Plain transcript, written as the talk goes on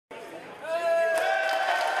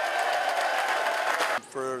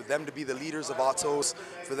for them to be the leaders of Atos,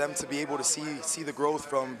 for them to be able to see the growth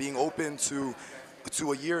from being open to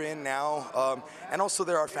a year in now, and also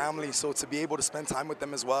they're our family, so to be able to spend time with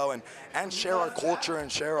them as well and share our culture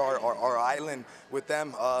and share our island with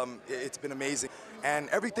them, it's been amazing. And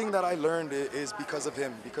everything that I learned is because of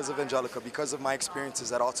him, because of Angelica, because of my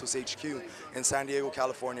experiences at Atos HQ in San Diego,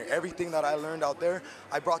 California. Everything that I learned out there,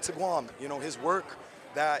 I brought to Guam. You know, his work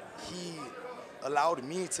that he allowed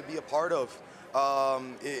me to be a part of.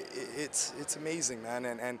 It's amazing, man,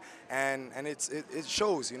 and it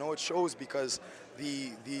shows. You know, it shows because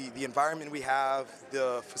the environment we have,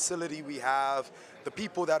 the facility we have, the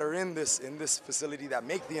people that are in this facility that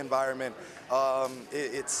make the environment.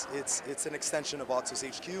 It's an extension of Atos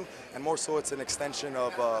HQ, and more so, it's an extension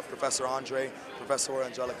of Professor Andre, Professor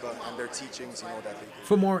Angelica, and their teachings. You know that.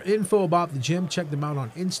 For more info about the gym, check them out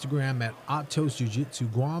on Instagram at Atos Jiu-Jitsu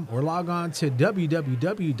Guam, or log on to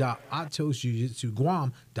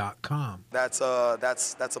www.atosjiujitsuguam.com. That's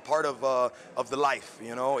a part of the life.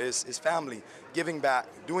 You know, is family, giving back,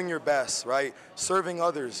 doing your best, right, serving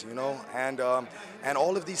others. You know, and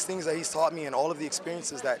all of these things that he's taught me, and all of the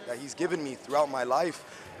experiences that he's given me throughout my life,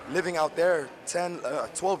 living out there,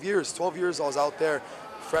 12 years I was out there,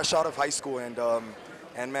 fresh out of high school, and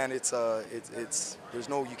man, there's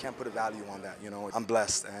no, you can't put a value on that. You know, I'm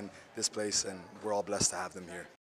blessed, and this place, and we're all blessed to have them here.